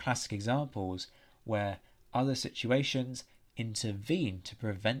are all classic examples where other situations intervene to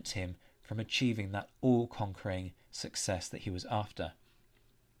prevent him from achieving that all-conquering success that he was after.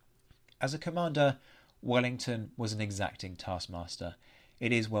 As a commander, Wellington was an exacting taskmaster.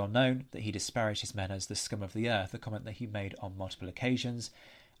 It is well known that he disparaged his men as the scum of the earth, a comment that he made on multiple occasions,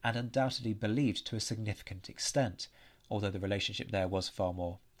 and undoubtedly believed to a significant extent, although the relationship there was far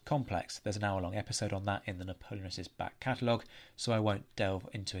more complex. There's an hour-long episode on that in the Napoleonicist back catalogue, so I won't delve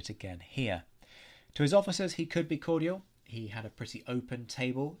into it again here. To his officers, he could be cordial. He had a pretty open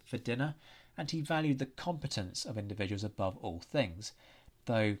table for dinner, and he valued the competence of individuals above all things,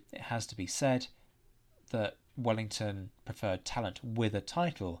 though it has to be said that Wellington preferred talent with a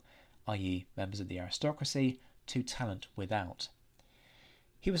title, i.e. members of the aristocracy, to talent without.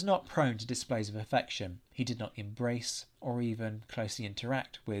 He was not prone to displays of affection. He did not embrace or even closely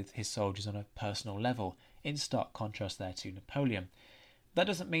interact with his soldiers on a personal level, in stark contrast there to Napoleon. That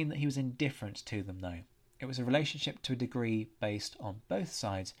doesn't mean that he was indifferent to them, though. It was a relationship to a degree based on both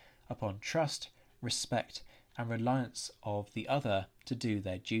sides upon trust, respect, and reliance of the other to do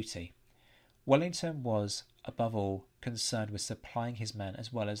their duty. Wellington was, above all, concerned with supplying his men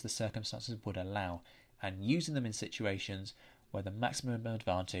as well as the circumstances would allow, and using them in situations where the maximum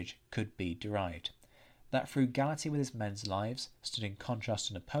advantage could be derived. That frugality with his men's lives stood in contrast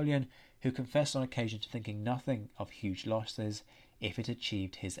to Napoleon, who confessed on occasion to thinking nothing of huge losses if it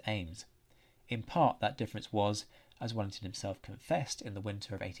achieved his aims. In part, that difference was, as Wellington himself confessed in the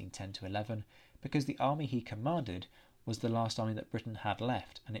winter of 1810-11, because the army he commanded was the last army that Britain had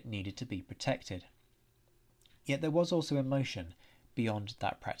left, and it needed to be protected. Yet there was also emotion beyond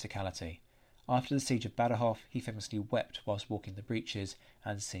that practicality. After the siege of Badajoz, he famously wept whilst walking the breaches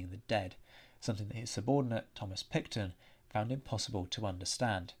and seeing the dead, something that his subordinate Thomas Picton found impossible to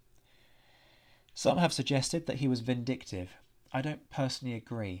understand. Some have suggested that he was vindictive. I don't personally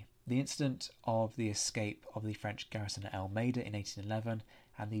agree. The incident of the escape of the French garrison at Almeida in 1811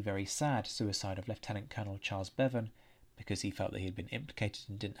 and the very sad suicide of Lieutenant Colonel Charles Bevan, because he felt that he had been implicated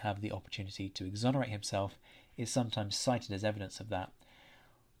and didn't have the opportunity to exonerate himself, is sometimes cited as evidence of that.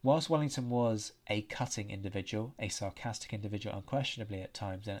 Whilst Wellington was a cutting individual, a sarcastic individual unquestionably at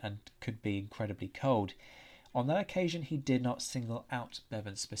times, and could be incredibly cold, on that occasion he did not single out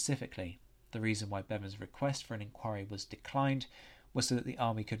Bevan specifically. The reason why Bevan's request for an inquiry was declined was so that the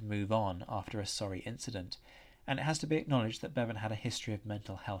army could move on after a sorry incident, and it has to be acknowledged that Bevan had a history of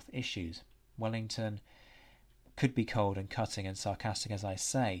mental health issues. Wellington could be cold and cutting and sarcastic, as I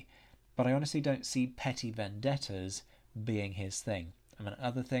say, but I honestly don't see petty vendettas being his thing. Among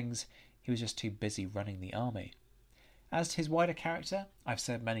other things, he was just too busy running the army. As to his wider character, I've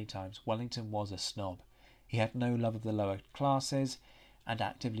said many times, Wellington was a snob. He had no love of the lower classes and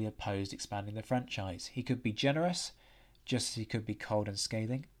actively opposed expanding the franchise. He could be generous, just as he could be cold and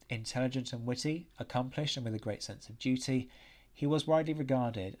scathing, intelligent and witty, accomplished and with a great sense of duty. He was widely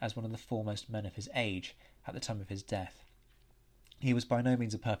regarded as one of the foremost men of his age at the time of his death. He was by no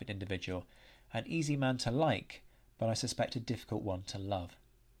means a perfect individual, an easy man to like, but I suspect a difficult one to love.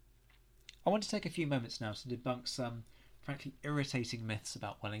 I want to take a few moments now to debunk some frankly irritating myths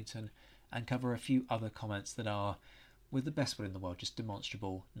about Wellington and cover a few other comments that are, with the best will in the world, just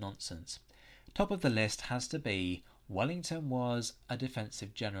demonstrable nonsense. Top of the list has to be Wellington was a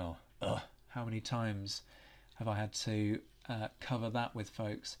defensive general. Ugh, how many times have I had to cover that with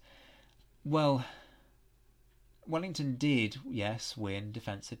folks? Well, Wellington did, yes, win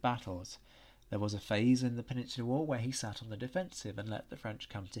defensive battles. There was a phase in the Peninsular War where he sat on the defensive and let the French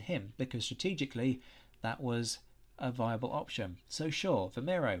come to him, because strategically that was a viable option. So sure,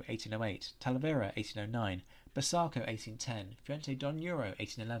 Vimero, 1808, Talavera, 1809, Basarco, 1810, Fuente d'Onoro,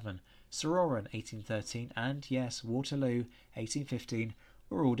 1811, Sororan, 1813, and yes, Waterloo, 1815,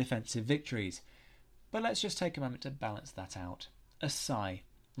 were all defensive victories. But let's just take a moment to balance that out. Asai,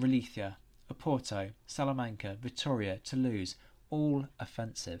 Raleigh, Oporto, Salamanca, Vittoria, Toulouse, all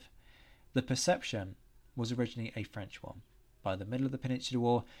offensive. The perception was originally a French one. By the middle of the Peninsular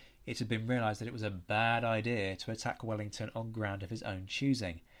War, it had been realised that it was a bad idea to attack Wellington on ground of his own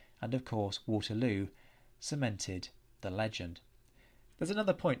choosing, and of course Waterloo cemented the legend. There's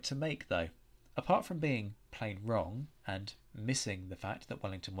another point to make though. Apart from being plain wrong and missing the fact that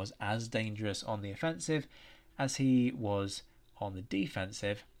Wellington was as dangerous on the offensive as he was on the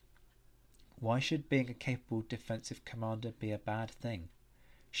defensive, why should being a capable defensive commander be a bad thing?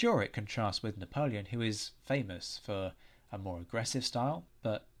 Sure, it contrasts with Napoleon, who is famous for a more aggressive style,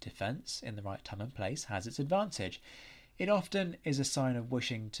 but defence in the right time and place has its advantage. It often is a sign of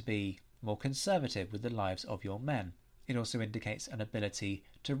wishing to be more conservative with the lives of your men. It also indicates an ability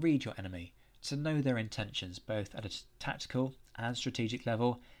to read your enemy, to know their intentions both at a tactical and strategic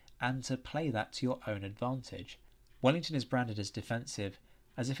level, and to play that to your own advantage. Wellington is branded as defensive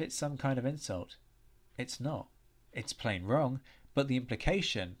as if it's some kind of insult. It's not. It's plain wrong, but the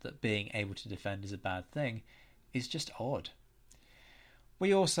implication that being able to defend is a bad thing is just odd.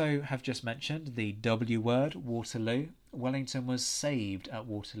 We also have just mentioned the W word, Waterloo. Wellington was saved at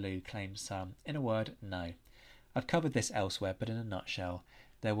Waterloo, claims some. In a word, no. I've covered this elsewhere, but in a nutshell,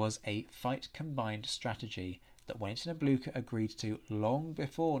 there was a fight combined strategy that Wellington and Blucher agreed to long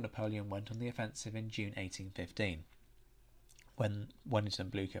before Napoleon went on the offensive in June 1815. When Wellington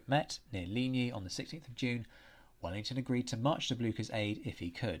and Blucher met near Ligny on the 16th of June, Wellington agreed to march to Blucher's aid if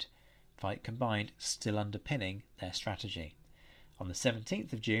he could, fight combined still underpinning their strategy. On the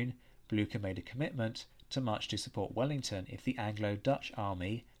 17th of June, Blucher made a commitment to march to support Wellington if the Anglo-Dutch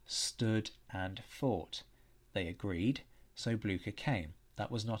army stood and fought. They agreed, so Blucher came.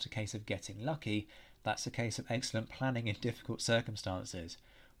 That was not a case of getting lucky, that's a case of excellent planning in difficult circumstances.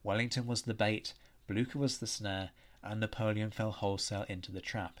 Wellington was the bait, Blucher was the snare, and Napoleon fell wholesale into the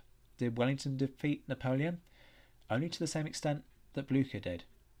trap. Did Wellington defeat Napoleon? Only to the same extent that Blucher did.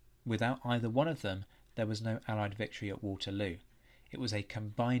 Without either one of them, there was no Allied victory at Waterloo. It was a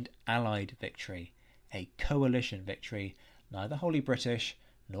combined Allied victory, a coalition victory, neither wholly British,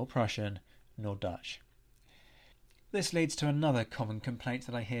 nor Prussian, nor Dutch. This leads to another common complaint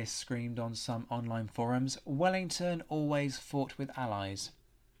that I hear screamed on some online forums: Wellington always fought with allies.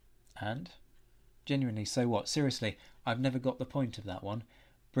 And? Genuinely, so what? Seriously, I've never got the point of that one.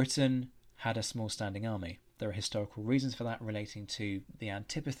 Britain had a small standing army. There are historical reasons for that, relating to the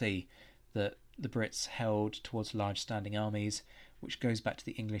antipathy that the Brits held towards large standing armies, which goes back to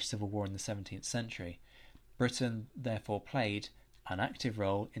the English Civil War in the 17th century. Britain therefore played an active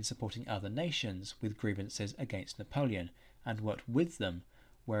role in supporting other nations with grievances against Napoleon, and worked with them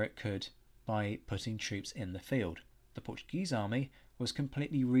where it could by putting troops in the field. The Portuguese army was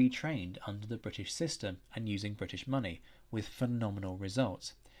completely retrained under the British system and using British money, with phenomenal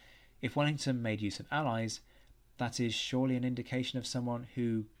results. If Wellington made use of allies, that is surely an indication of someone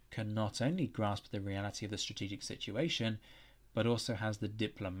who can not only grasp the reality of the strategic situation, but also has the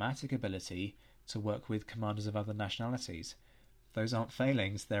diplomatic ability to work with commanders of other nationalities. Those aren't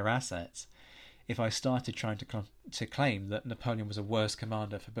failings, they're assets. If I started trying to claim that Napoleon was a worse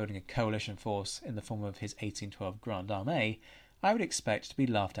commander for building a coalition force in the form of his 1812 Grande Armée, I would expect to be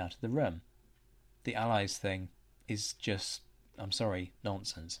laughed out of the room. The Allies thing is just, I'm sorry,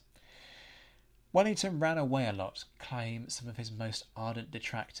 nonsense. Wellington ran away a lot, claim some of his most ardent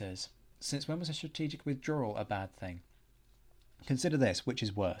detractors. Since when was a strategic withdrawal a bad thing? Consider this, which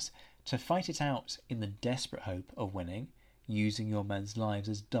is worse: to fight it out in the desperate hope of winning, using your men's lives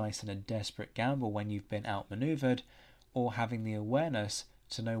as dice in a desperate gamble when you've been outmanoeuvred, or having the awareness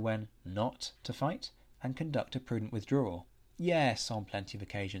to know when not to fight and conduct a prudent withdrawal. Yes, on plenty of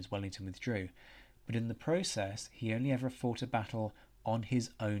occasions Wellington withdrew, but in the process he only ever fought a battle on his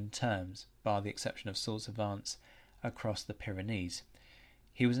own terms, bar the exception of Soult's advance across the Pyrenees.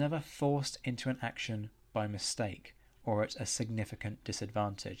 He was never forced into an action by mistake or at a significant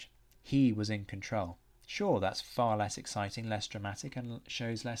disadvantage. He was in control. Sure, that's far less exciting, less dramatic, and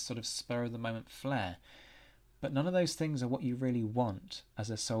shows less sort of spur-of-the-moment flair. But none of those things are what you really want as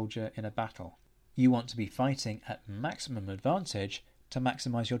a soldier in a battle. You want to be fighting at maximum advantage to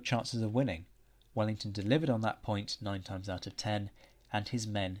maximise your chances of winning. Wellington delivered on that point 9 times out of 10, and his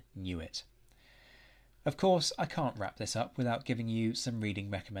men knew it. Of course, I can't wrap this up without giving you some reading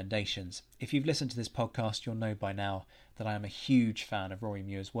recommendations. If you've listened to this podcast, you'll know by now that I am a huge fan of Rory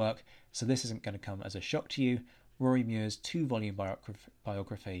Muir's work, so this isn't going to come as a shock to you. Rory Muir's 2-volume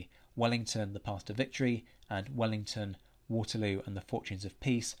biography, Wellington, The Path to Victory, and Wellington, Waterloo and the Fortunes of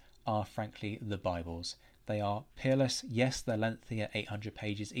Peace, are frankly the Bibles. They are peerless. Yes, they're lengthy at 800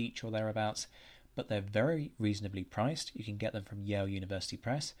 pages each or thereabouts, but they're very reasonably priced. You can get them from Yale University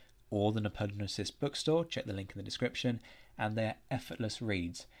Press or the Napoleonicist bookstore, check the link in the description, and they're effortless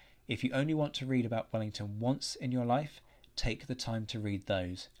reads. If you only want to read about Wellington once in your life, take the time to read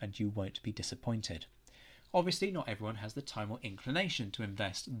those and you won't be disappointed. Obviously, not everyone has the time or inclination to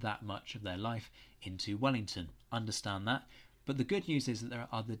invest that much of their life into Wellington. Understand that, but the good news is that there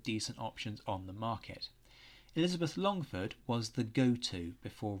are other decent options on the market. Elizabeth Longford was the go-to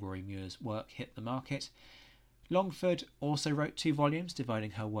before Rory Muir's work hit the market. Longford also wrote 2 volumes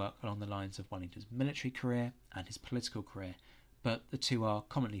dividing her work along the lines of Wellington's military career and his political career, but the 2 are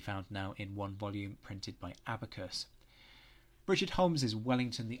commonly found now in 1 volume printed by Abacus. Richard Holmes's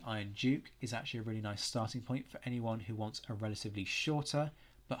Wellington the Iron Duke is actually a really nice starting point for anyone who wants a relatively shorter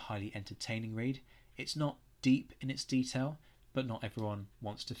but highly entertaining read. It's not deep in its detail, but not everyone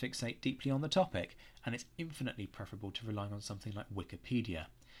wants to fixate deeply on the topic, and it's infinitely preferable to relying on something like Wikipedia.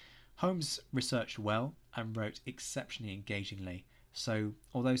 Holmes researched well and wrote exceptionally engagingly, so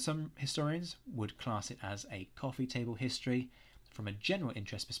although some historians would class it as a coffee table history, from a general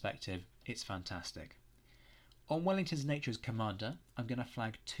interest perspective, it's fantastic. On Wellington's nature as commander, I'm going to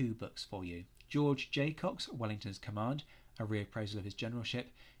flag 2 books for you. George Jaycock's Wellington's Command, a reappraisal of his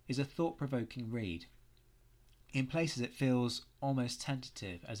generalship, is a thought-provoking read. In places it feels almost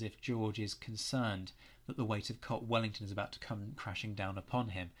tentative, as if George is concerned that the weight of Colt Wellington is about to come crashing down upon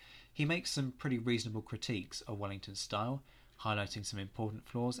him. He makes some pretty reasonable critiques of Wellington's style, highlighting some important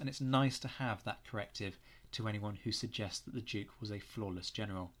flaws, and it's nice to have that corrective to anyone who suggests that the Duke was a flawless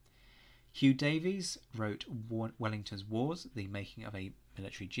general. Hugh Davies wrote Wellington's Wars, the Making of a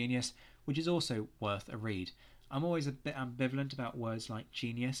Military Genius, which is also worth a read. I'm always a bit ambivalent about words like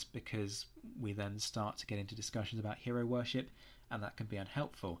genius, because we then start to get into discussions about hero worship, and that can be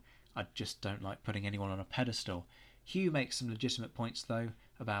unhelpful. I just don't like putting anyone on a pedestal. Hugh makes some legitimate points though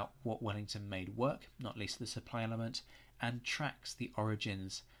about what Wellington made work, not least the supply element, and tracks the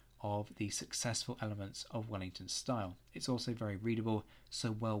origins of the successful elements of Wellington's style. It's also very readable,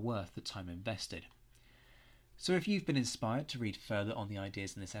 so well worth the time invested. So if you've been inspired to read further on the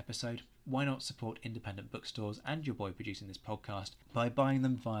ideas in this episode, why not support independent bookstores and your boy producing this podcast by buying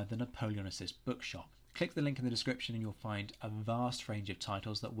them via the Napoleonicist bookshop. Click the link in the description and you'll find a vast range of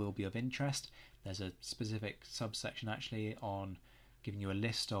titles that will be of interest. There's a specific subsection actually on giving you a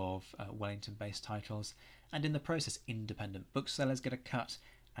list of Wellington-based titles, and in the process independent booksellers get a cut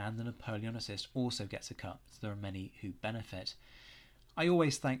and the Napoleonicist also gets a cut, so there are many who benefit. I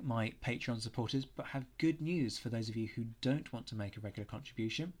always thank my Patreon supporters, but have good news for those of you who don't want to make a regular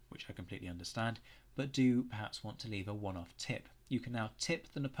contribution, which I completely understand, but do perhaps want to leave a one-off tip. You can now tip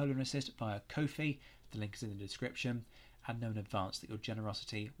the Napoleonicist via Ko-fi, the link is in the description, and know in advance that your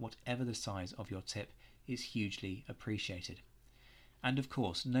generosity, whatever the size of your tip, is hugely appreciated. And of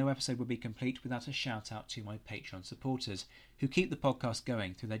course, no episode would be complete without a shout out to my Patreon supporters, who keep the podcast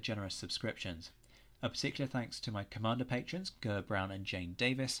going through their generous subscriptions. A particular thanks to my Commander patrons, Ger Brown and Jane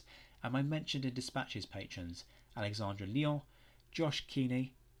Davis, and my Mentioned in Dispatches patrons, Alexandra Lyon, Josh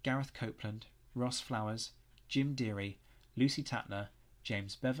Keeney, Gareth Copeland, Ross Flowers, Jim Deary, Lucy Tatner,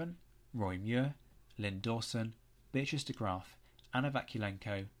 James Bevan, Roy Muir, Lynn Dawson, Beatrice de Graaf, Anna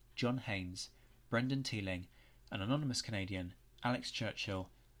Vakulenko, John Haynes, Brendan Teeling, an anonymous Canadian, Alex Churchill,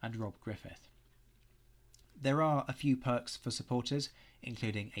 and Rob Griffith. There are a few perks for supporters,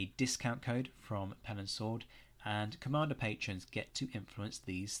 including a discount code from Pen and Sword, and Commander patrons get to influence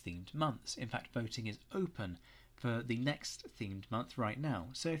these themed months. In fact, voting is open for the next themed month right now,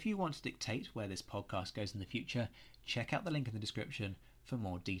 so if you want to dictate where this podcast goes in the future, check out the link in the description for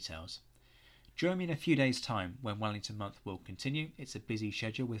more details. Join me in a few days' time when Wellington Month will continue. It's a busy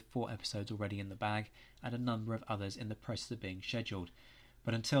schedule with 4 episodes already in the bag and a number of others in the process of being scheduled.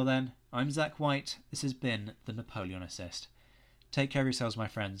 But until then, I'm Zach White. This has been the Napoleonicist. Take care of yourselves, my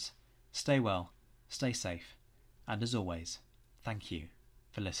friends. Stay well, stay safe, and as always, thank you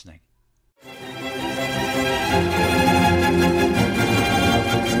for listening.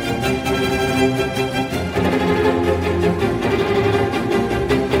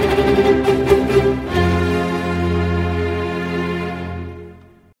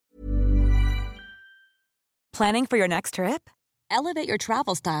 Planning for your next trip? Elevate your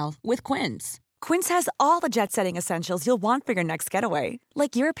travel style with Quince. Quince has all the jet-setting essentials you'll want for your next getaway,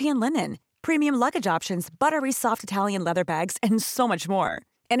 like European linen, premium luggage options, buttery soft Italian leather bags, and so much more.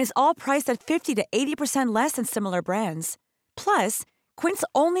 And is all priced at 50 to 80% less than similar brands. Plus, Quince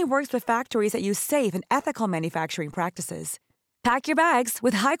only works with factories that use safe and ethical manufacturing practices. Pack your bags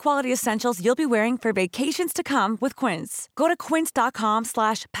with high-quality essentials you'll be wearing for vacations to come with Quince. Go to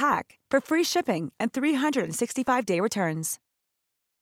quince.com/pack for free shipping and 365-day returns.